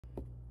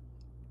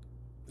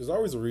There's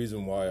always a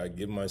reason why I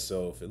give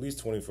myself at least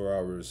 24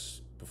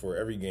 hours before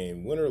every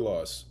game, win or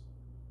loss,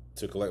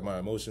 to collect my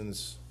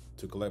emotions,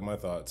 to collect my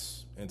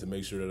thoughts, and to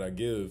make sure that I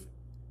give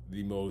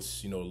the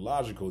most,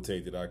 logical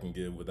take that I can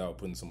give without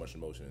putting so much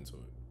emotion into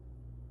it.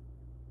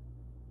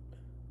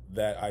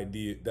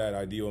 That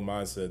ideal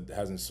mindset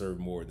hasn't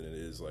served more than it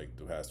is like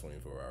the past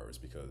 24 hours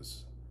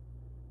because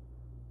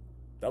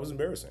that was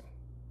embarrassing.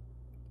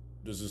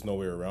 There's just no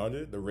way around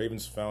it. The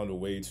Ravens found a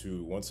way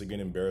to once again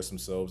embarrass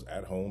themselves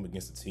at home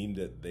against a team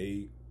that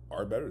they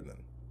are better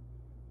than.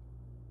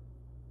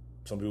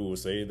 Some people will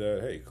say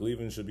that, hey,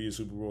 Cleveland should be a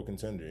Super Bowl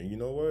contender. And you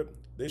know what?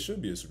 They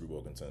should be a Super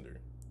Bowl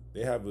contender.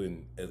 They have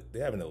an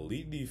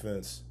elite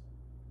defense.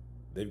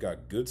 They've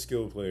got good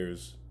skilled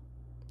players.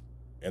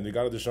 And they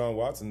got a Deshaun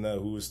Watson that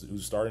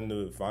who's starting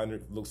to find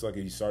it. Looks like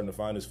he's starting to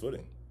find his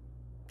footing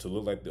to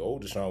look like the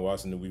old Deshaun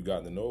Watson that we've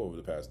gotten to know over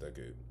the past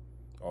decade,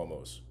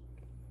 almost.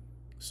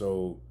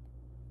 So,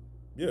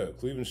 yeah,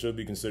 Cleveland should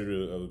be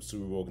considered a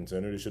Super Bowl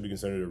contender. They should be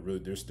considered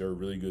they're a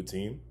really good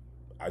team.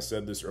 I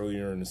said this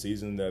earlier in the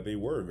season that they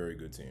were a very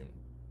good team.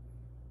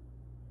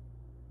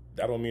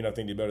 That don't mean I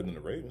think they're better than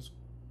the Ravens.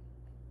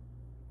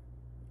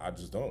 I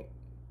just don't.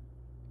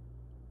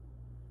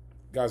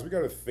 Guys, we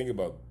got to think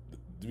about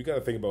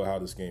how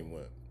this game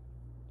went.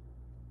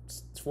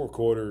 It's fourth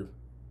quarter.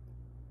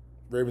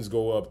 Ravens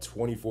go up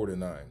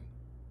 24-9.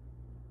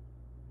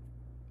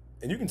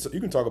 And you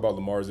can talk about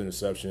Lamar's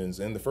interceptions,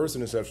 and the first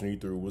interception he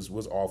threw was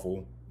awful.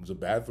 It was a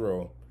bad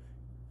throw.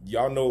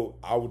 Y'all know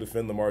I will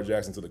defend Lamar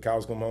Jackson till the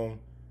cows come home,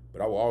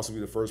 but I will also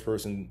be the first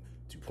person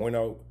to point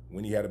out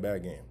when he had a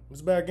bad game. It was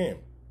a bad game.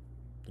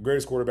 The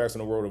greatest quarterbacks in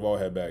the world have all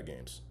had bad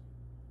games.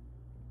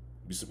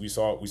 We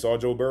saw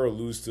Joe Burrow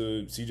lose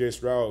to C.J.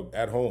 Stroud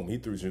at home. He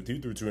threw two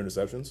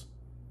interceptions,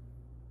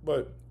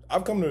 but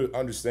I've come to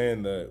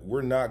understand that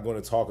we're not going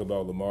to talk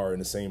about Lamar in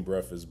the same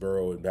breath as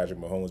Burrow and Patrick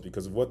Mahomes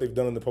because of what they've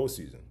done in the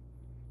postseason.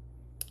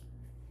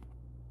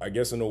 I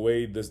guess in a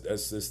way,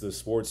 that's the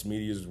sports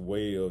media's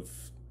way of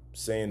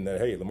saying that,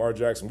 hey, Lamar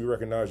Jackson, we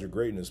recognize your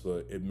greatness,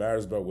 but it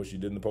matters about what you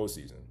did in the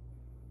postseason.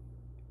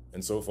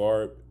 And so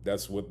far,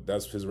 that's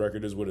his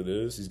record is what it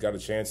is. He's got a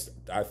chance,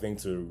 I think,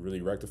 to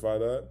really rectify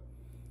that.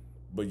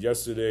 But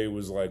yesterday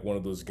was like one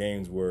of those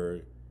games where,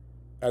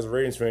 as a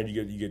Ravens fan,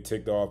 you get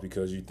ticked off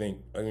because you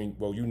think,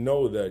 you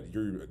know that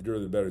you're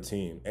the better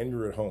team and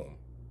you're at home.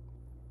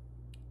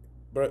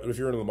 But if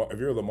you're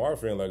a Lamar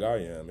fan like I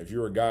am, if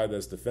you're a guy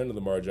that's defended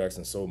Lamar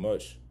Jackson so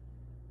much,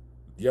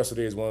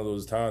 yesterday is one of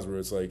those times where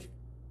it's like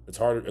it's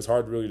hard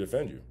to really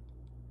defend you.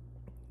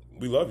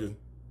 We love you.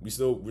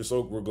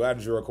 We're glad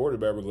that you're a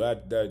quarterback. We're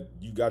glad that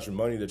you got your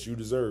money that you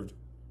deserved.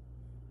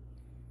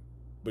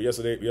 But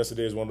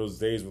yesterday is one of those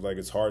days where like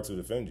it's hard to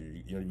defend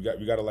you.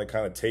 You got to like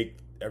kind of take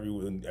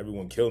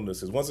everyone killing us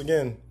because once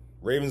again,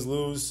 Ravens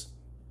lose.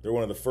 They're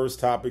one of the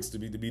first topics to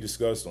be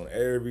discussed on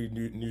every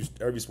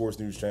sports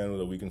news channel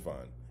that we can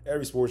find.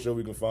 Every sports show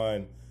we can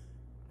find.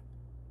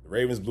 The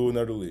Ravens blew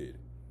another lead.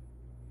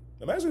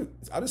 Imagine,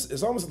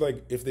 it's almost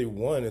like if they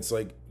won, it's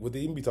like, would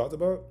they even be talked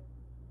about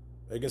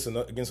against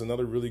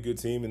another really good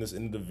team in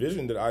the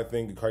division that I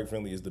think, quite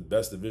frankly, is the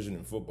best division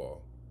in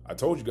football. I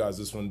told you guys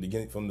this from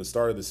the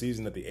start of the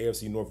season that the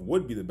AFC North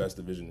would be the best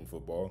division in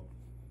football,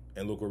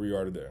 and look where we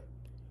are today.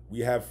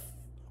 We have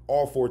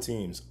all four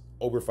teams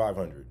over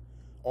 500.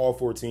 All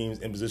four teams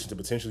in position to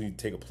potentially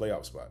take a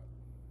playoff spot.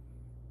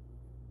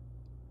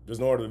 There's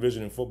no other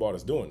division in football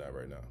that's doing that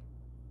right now.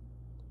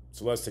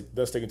 So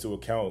let's take into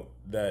account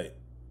that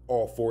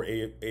all four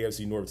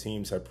AFC North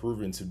teams have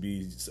proven to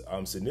be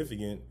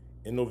significant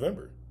in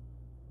November.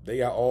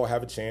 They all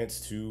have a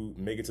chance to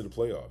make it to the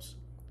playoffs.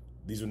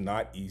 These are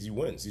not easy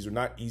wins. These are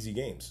not easy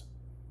games.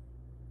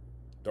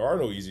 There are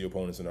no easy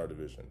opponents in our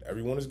division.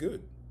 Everyone is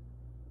good.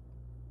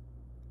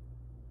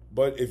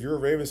 But if you're a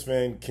Ravens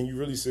fan, can you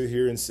really sit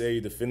here and say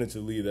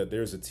definitively that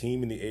there's a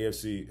team in the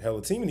AFC, hell,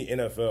 a team in the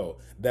NFL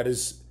that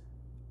is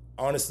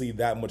honestly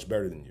that much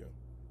better than you?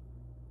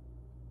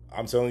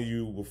 I'm telling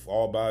you, with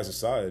all bias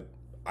aside,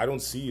 I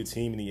don't see a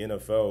team in the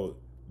NFL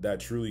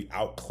that truly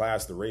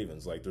outclassed the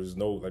Ravens.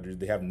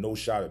 They have no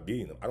shot at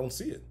beating them. I don't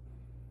see it.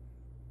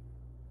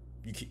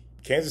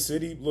 Kansas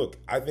City, look,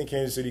 I think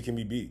Kansas City can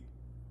be beat.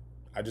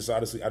 I just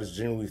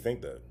genuinely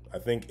think that. I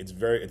think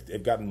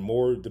they've gotten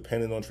more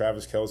dependent on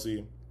Travis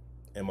Kelce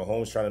and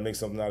Mahomes trying to make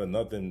something out of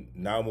nothing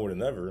now more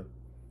than ever.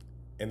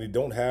 And they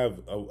don't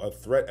have a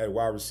threat at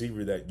wide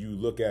receiver that you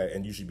look at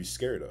and you should be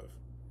scared of.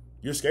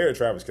 You're scared of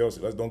Travis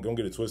Kelce. Don't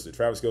get it twisted.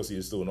 Travis Kelce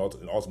is still an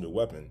ultimate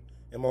weapon.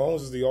 And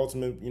Mahomes is the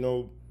ultimate,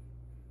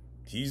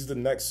 he's the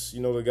next,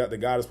 the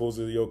guy that's supposed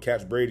to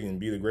catch Brady and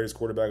be the greatest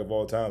quarterback of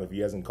all time if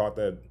he hasn't caught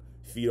that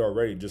feat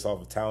already just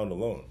off of talent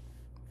alone.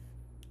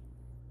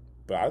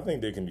 But I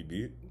think they can be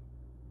beat.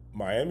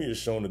 Miami has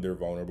shown that they're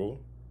vulnerable.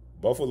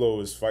 Buffalo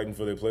is fighting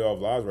for their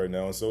playoff lives right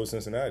now, and so is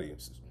Cincinnati.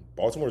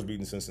 Baltimore's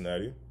beating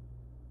Cincinnati.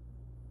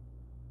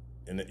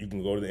 And you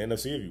can go to the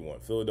NFC if you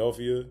want.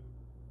 Philadelphia,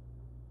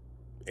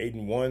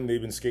 8-1,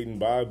 they've been skating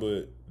by,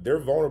 but they're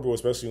vulnerable,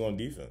 especially on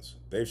defense.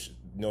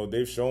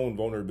 They've shown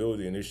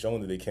vulnerability, and they've shown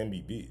that they can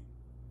be beat.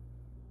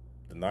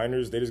 The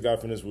Niners, they just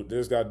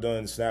got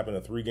done snapping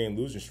a 3-game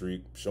losing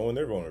streak, showing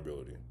their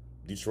vulnerability.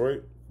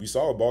 Detroit, we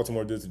saw what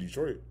Baltimore did to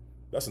Detroit.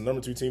 That's the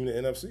number 2 team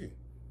in the NFC.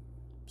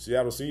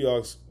 Seattle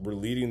Seahawks were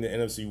leading the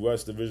NFC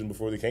West division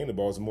before they came to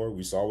Baltimore.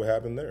 We saw what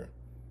happened there.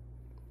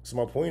 So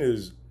my point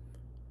is,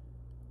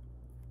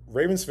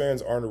 Ravens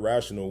fans aren't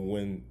irrational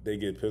when they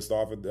get pissed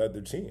off at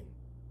their team,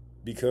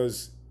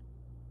 because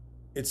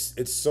it's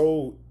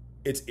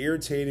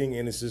irritating,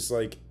 and it's just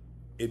like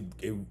it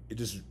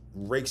just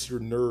rakes your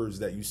nerves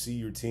that you see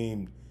your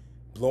team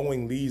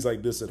blowing leads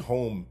like this at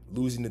home,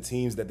 losing to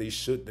teams that they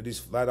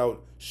just flat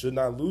out should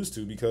not lose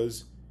to.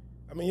 Because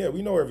I mean, yeah,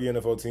 we know every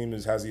NFL team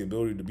has the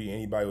ability to beat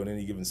anybody on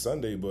any given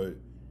Sunday, but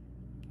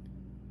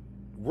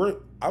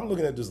I'm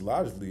looking at this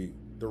logically.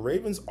 The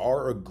Ravens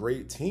are a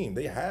great team.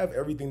 They have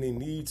everything they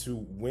need to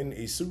win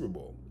a Super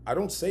Bowl. I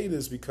don't say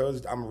this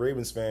because I'm a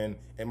Ravens fan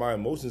and my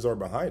emotions are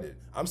behind it.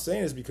 I'm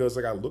saying this because,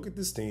 like, I look at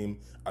this team,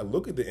 I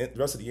look at the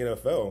rest of the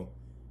NFL,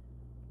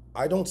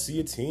 I don't see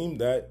a team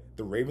that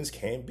the Ravens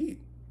can't beat.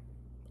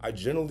 I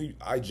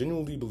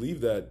genuinely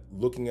believe that,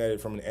 looking at it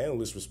from an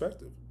analyst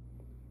perspective.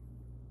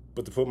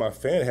 But to put my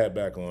fan hat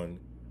back on,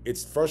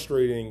 it's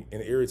frustrating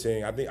and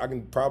irritating. I think I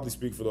can probably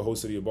speak for the whole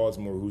city of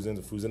Baltimore, who's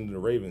into the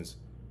Ravens.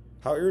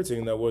 How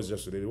irritating that was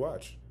yesterday to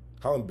watch.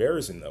 How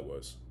embarrassing that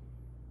was.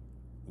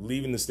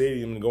 Leaving the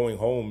stadium and going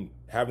home,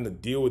 having to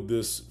deal with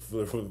this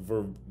for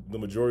the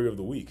majority of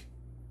the week.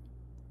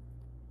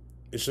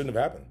 It shouldn't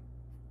have happened.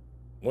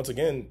 Once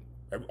again,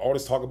 all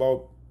this talk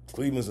about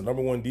Cleveland's the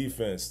number 1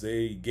 defense.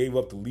 They gave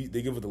up the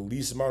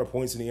least amount of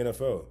points in the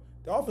NFL.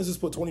 The offense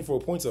just put 24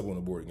 points up on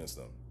the board against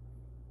them.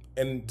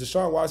 And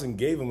Deshaun Watson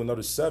gave them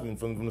another 7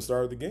 from the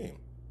start of the game.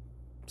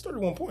 It's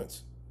 31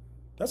 points.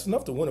 That's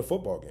enough to win a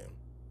football game.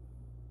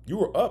 You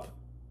were up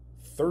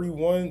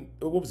 31,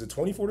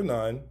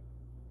 24-9.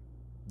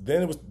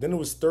 Then it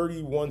was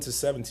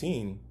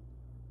 31-17,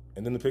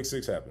 and then the pick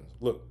six happened.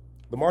 Look,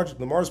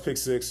 Lamar's pick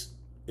six,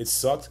 it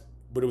sucked,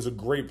 but it was a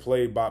great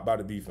play by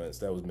the defense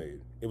that was made.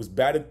 It was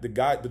bad.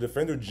 The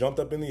defender jumped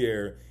up in the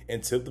air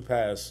and tipped the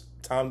pass,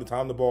 timed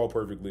the ball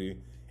perfectly,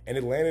 and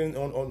it landed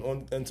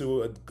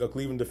into a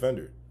Cleveland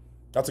defender.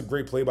 That's a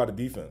great play by the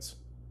defense.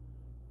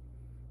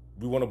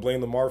 We want to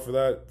blame Lamar for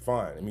that?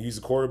 Fine. I mean, he's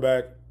a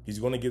quarterback. He's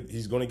going to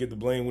get the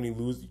blame when he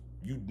loses.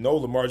 You know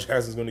Lamar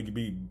Jackson's going to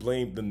be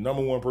blamed, the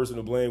number 1 person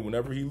to blame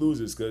whenever he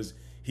loses, because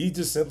he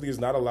just simply is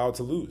not allowed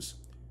to lose.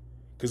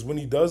 Because when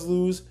he does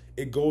lose,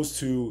 it goes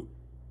to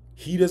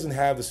he doesn't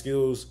have the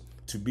skills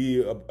to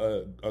be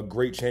a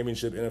great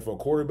championship NFL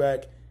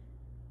quarterback.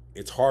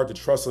 It's hard to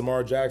trust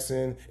Lamar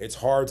Jackson. It's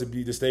hard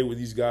to stay with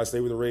these guys,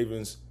 stay with the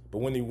Ravens. But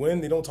when they win,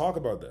 they don't talk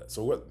about that.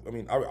 So what? I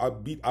mean, I'll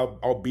beat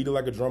it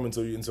like a drum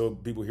until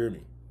people hear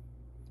me.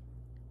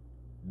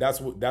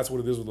 That's what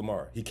it is with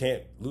Lamar. He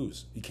can't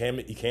lose. He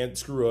can't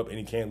screw up, and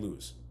he can't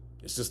lose.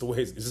 It's just the way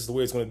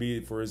it's going to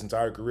be for his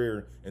entire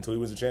career until he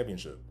wins a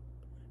championship.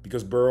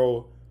 Because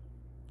Burrow,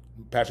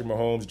 Patrick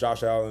Mahomes,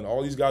 Josh Allen,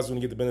 all these guys are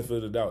going to get the benefit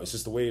of the doubt. It's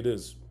just the way it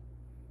is.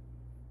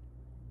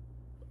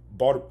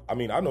 I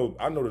know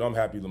that I'm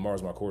happy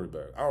Lamar's my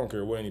quarterback. I don't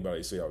care what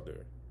anybody say out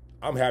there.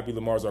 I'm happy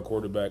Lamar's our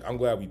quarterback. I'm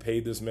glad we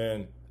paid this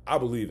man. I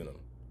believe in him.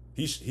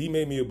 He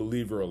made me a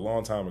believer a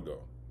long time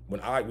ago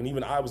when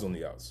even I was on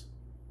the outs.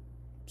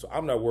 So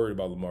I'm not worried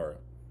about Lamar.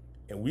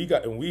 And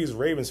we as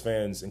Ravens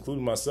fans,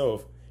 including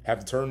myself, have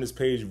to turn this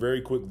page very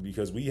quickly,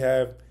 because we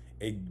have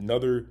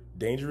another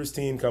dangerous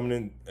team coming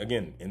in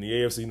again in the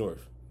AFC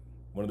North.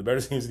 One of the better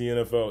teams in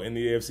the NFL in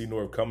the AFC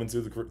North coming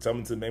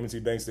to M&T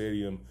Bank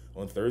Stadium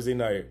on Thursday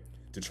night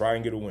to try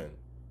and get a win.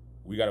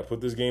 We got to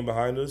put this game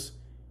behind us.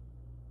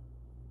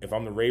 If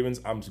I'm the Ravens,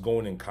 I'm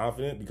going in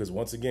confident, because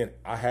once again,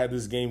 I had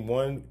this game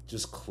won.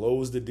 Just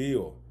close the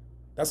deal.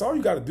 That's all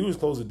you got to do is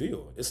close the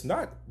deal. It's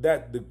not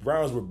that the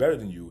Browns were better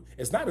than you.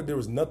 It's not that there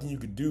was nothing you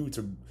could do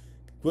to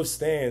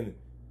withstand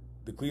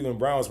the Cleveland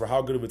Browns for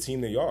how good of a team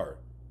they are.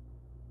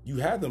 You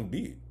had them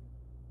beat.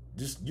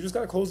 You just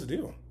got to close the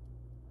deal.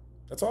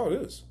 That's all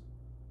it is.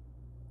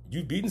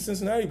 You've beaten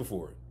Cincinnati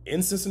before,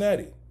 in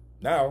Cincinnati.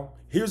 Now,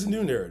 here's a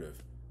new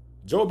narrative.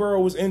 Joe Burrow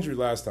was injured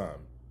last time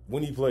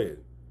when he played.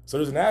 So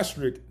there's an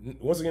asterisk,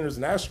 once again, there's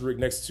an asterisk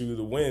next to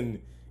the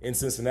win in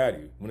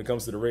Cincinnati when it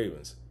comes to the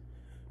Ravens.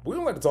 We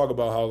don't like to talk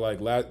about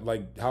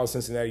how how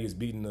Cincinnati has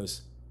beaten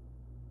us.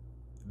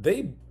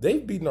 They've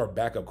beaten our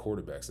backup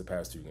quarterbacks the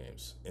past 2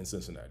 games in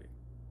Cincinnati.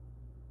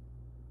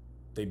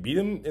 They beat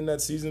them in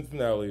that season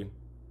finale,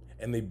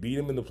 and they beat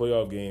them in the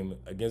playoff game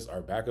against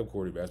our backup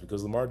quarterbacks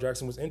because Lamar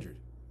Jackson was injured.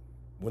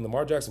 When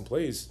Lamar Jackson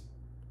plays,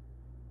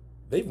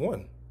 they've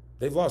won.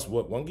 They've lost,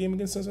 1 game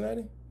against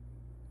Cincinnati?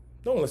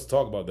 No one wants to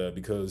talk about that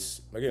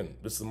because, again,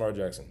 this is Lamar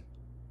Jackson.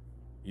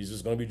 He's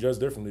just going to be judged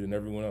differently than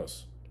everyone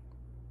else.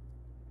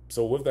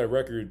 So with that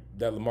record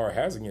that Lamar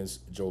has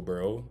against Joe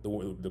Burrow,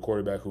 the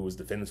quarterback who is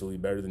definitively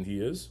better than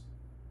he is,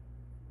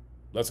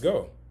 let's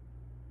go.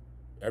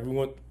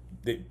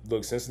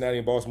 Look, Cincinnati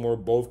and Baltimore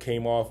both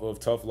came off of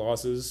tough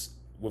losses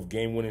with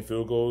game-winning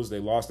field goals. They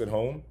lost at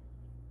home.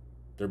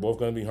 They're both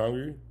going to be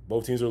hungry.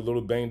 Both teams are a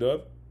little banged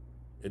up.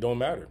 It don't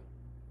matter.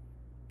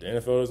 The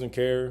NFL doesn't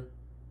care.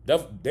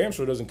 damn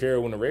sure doesn't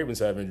care when the Ravens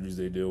have injuries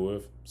they deal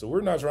with. So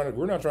we're not trying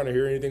to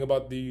hear anything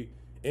about the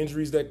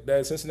injuries that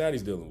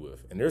Cincinnati's dealing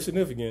with, and they're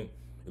significant.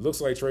 It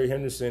looks like Trey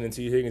Henderson and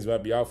T. Higgins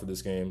might be out for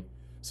this game.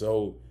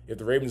 So if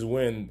the Ravens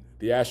win,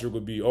 the asterisk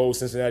would be, oh,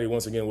 Cincinnati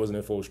once again wasn't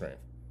in full strength.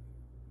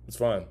 It's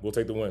fine. We'll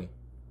take the win.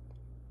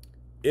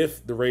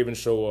 If the Ravens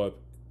show up,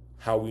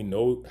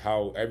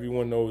 how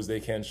everyone knows they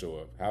can show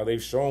up, how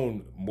they've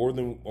shown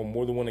on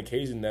more than one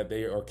occasion that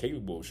they are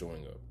capable of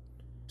showing up.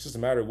 It's just a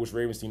matter of which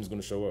Ravens team is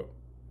going to show up.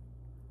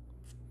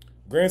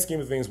 Grand scheme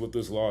of things with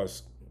this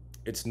loss,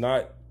 it's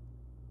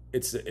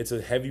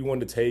a heavy one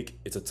to take.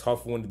 It's a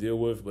tough one to deal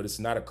with, but it's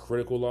not a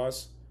critical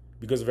loss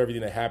because of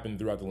everything that happened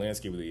throughout the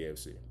landscape of the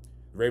AFC.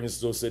 The Ravens are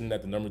still sitting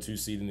at the number 2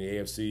 seed in the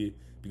AFC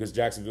because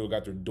Jacksonville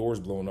got their doors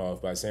blown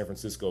off by San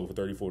Francisco for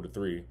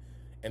 34-3.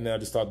 And then I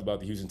just talked about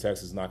the Houston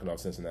Texans knocking off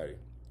Cincinnati.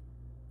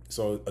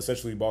 So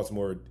essentially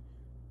Baltimore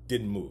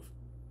didn't move.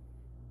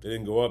 They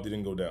didn't go up, they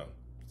didn't go down.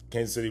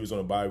 Kansas City was on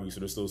a bye week, so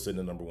they're still sitting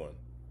at number 1.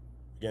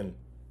 Again,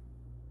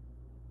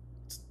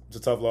 it's a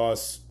tough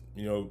loss.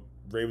 You know,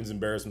 Ravens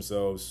embarrass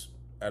themselves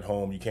at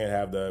home. You can't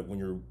have that when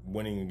you're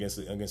winning against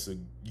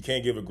you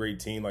can't give a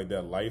great team like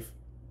that life,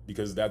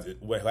 because that's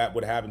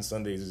what happens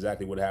Sunday is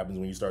exactly what happens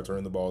when you start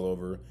turning the ball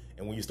over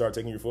and when you start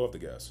taking your foot off the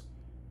gas.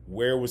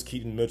 Where was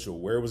Keaton Mitchell?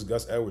 Where was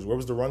Gus Edwards? Where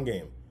was the run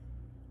game?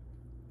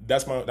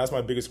 That's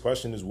my biggest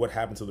question is what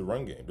happened to the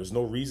run game. There's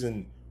no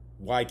reason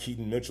why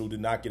Keaton Mitchell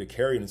did not get a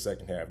carry in the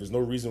second half. There's no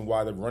reason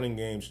why the running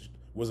game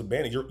was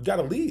abandoned. You got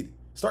to lead.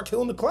 Start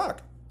killing the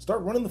clock.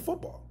 Start running the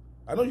football.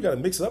 I know you got to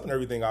mix it up and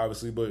everything,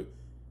 obviously, but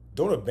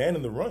don't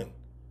abandon the run.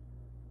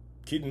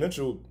 Keaton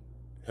Mitchell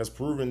has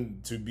proven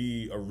to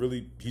be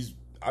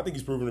I think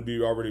he's proven to be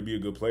already a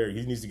good player.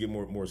 He needs to get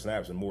more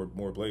snaps and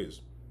more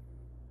plays,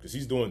 because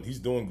he's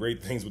doing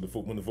great things with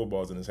when the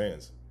football's in his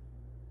hands.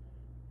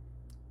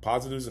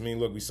 Positives, I mean,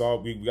 look, we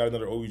got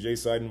another OBJ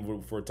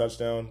sighting for a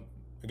touchdown.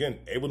 Again,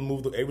 able to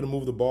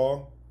move the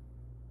ball.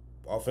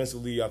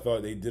 Offensively, I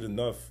thought they did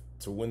enough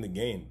to win the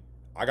game.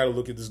 I got to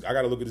look at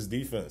this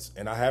defense,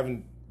 and I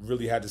haven't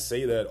really had to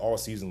say that all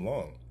season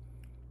long.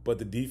 But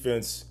the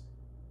defense,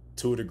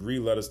 to a degree,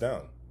 let us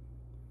down.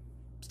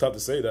 It's tough to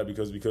say that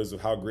because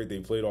of how great they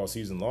played all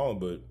season long,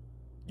 but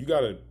you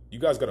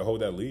guys got to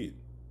hold that lead.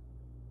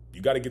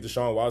 You got to get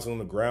Deshaun Watson on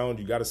the ground.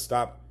 You got to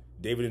stop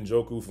David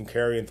Njoku from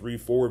carrying 3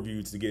 forward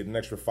views to get an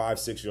extra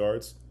 5-6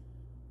 yards.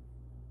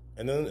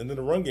 And then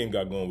the run game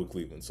got going with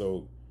Cleveland.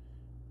 So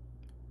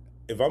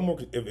if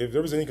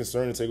there was any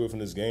concern to take away from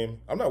this game,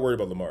 I'm not worried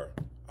about Lamar.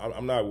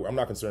 I'm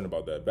not concerned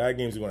about that. Bad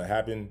games are going to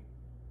happen.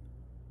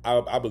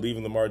 I believe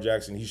in Lamar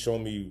Jackson. He's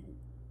shown me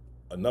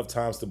enough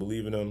times to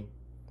believe in him.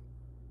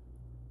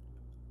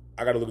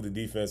 I got to look at the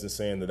defense and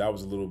saying that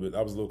was a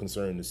little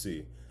concerning to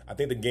see. I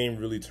think the game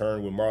really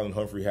turned when Marlon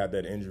Humphrey had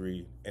that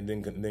injury and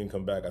then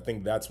come back. I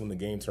think that's when the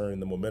game turned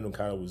and the momentum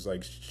kind of was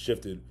like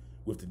shifted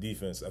with the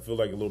defense. I feel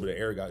like a little bit of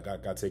air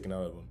got taken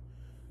out of him,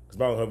 because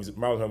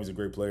Marlon Humphrey's a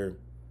great player.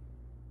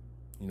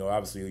 You know,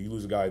 obviously you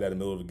lose a guy like that in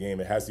the middle of the game,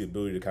 it has the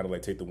ability to kind of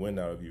like take the wind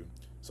out of you.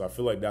 So I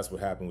feel like that's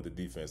what happened with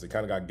the defense. They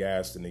kind of got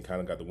gassed and they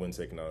kind of got the wind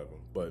taken out of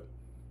them. But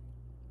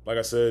like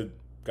I said,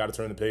 got to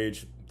turn the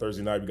page.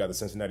 Thursday night we got the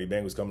Cincinnati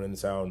Bengals coming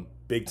into town.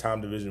 Big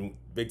time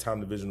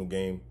divisional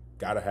game.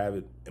 Got to have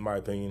it, in my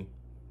opinion.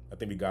 I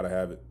think we got to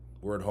have it.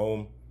 We're at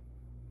home.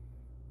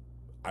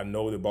 I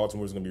know that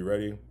Baltimore's going to be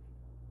ready.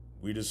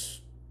 We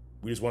just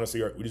want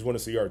to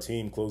see our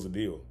team close the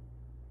deal,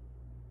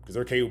 because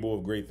they're capable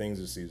of great things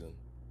this season.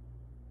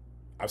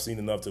 I've seen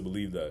enough to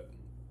believe that.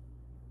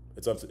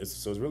 It's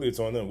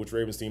on them. Which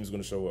Ravens team is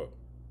going to show up?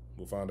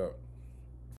 We'll find out.